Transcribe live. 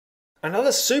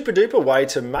Another super duper way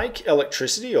to make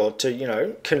electricity or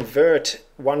to, convert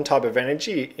one type of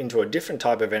energy into a different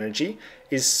type of energy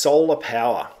is solar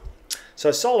power. So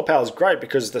solar power is great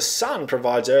because the sun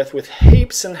provides Earth with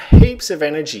heaps and heaps of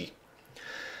energy.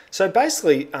 So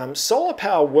basically, solar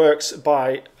power works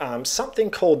by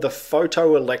something called the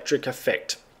photoelectric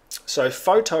effect. So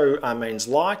photo means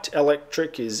light,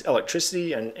 electric is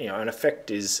electricity, and an effect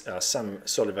is some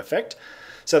sort of effect.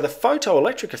 So the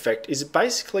photoelectric effect is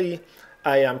basically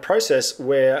a process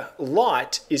where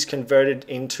light is converted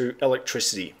into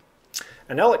electricity.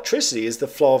 And electricity is the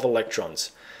flow of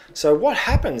electrons. So what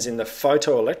happens in the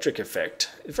photoelectric effect,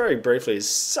 very briefly, is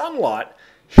sunlight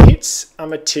hits a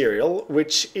material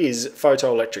which is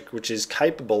photoelectric, which is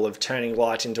capable of turning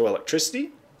light into electricity.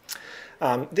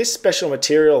 This special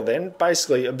material then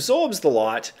basically absorbs the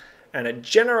light and it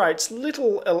generates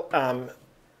little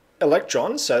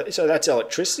electrons, so that's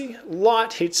electricity.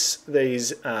 Light hits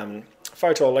this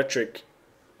photoelectric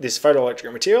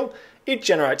material. It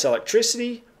generates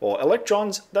electricity or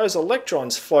electrons. Those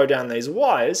electrons flow down these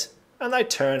wires and they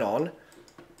turn on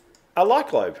a light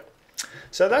globe.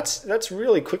 So that's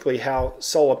really quickly how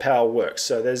solar power works.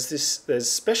 So there's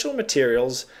special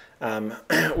materials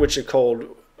which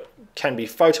can be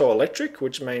photoelectric,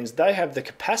 which means they have the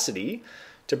capacity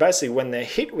to basically, when they're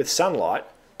hit with sunlight,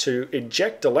 to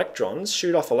eject electrons,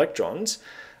 shoot off electrons,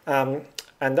 and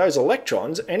those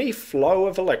electrons, any flow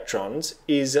of electrons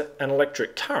is an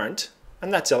electric current,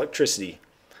 and that's electricity.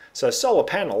 So solar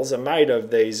panels are made of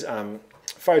these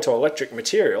photoelectric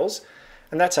materials,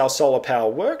 and that's how solar power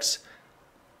works.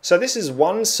 So this is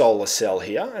one solar cell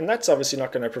here, and that's obviously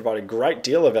not going to provide a great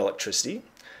deal of electricity.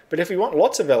 But if we want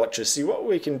lots of electricity, what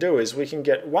we can do is we can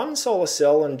get one solar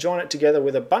cell and join it together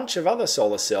with a bunch of other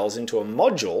solar cells into a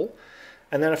module.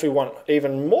 And then if we want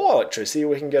even more electricity,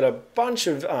 we can get a bunch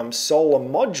of solar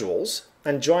modules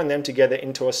and join them together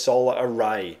into a solar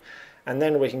array. And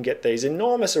then we can get these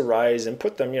enormous arrays and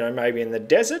put them, maybe in the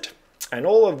desert. And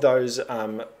all of those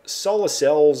solar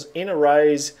cells in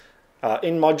arrays,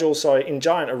 in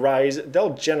giant arrays,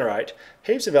 they'll generate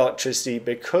heaps of electricity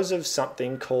because of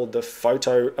something called the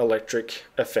photoelectric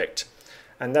effect.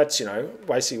 And that's,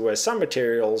 basically where some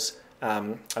materials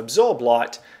absorb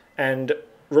light and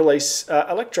release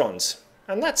electrons.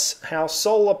 And that's how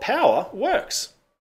solar power works.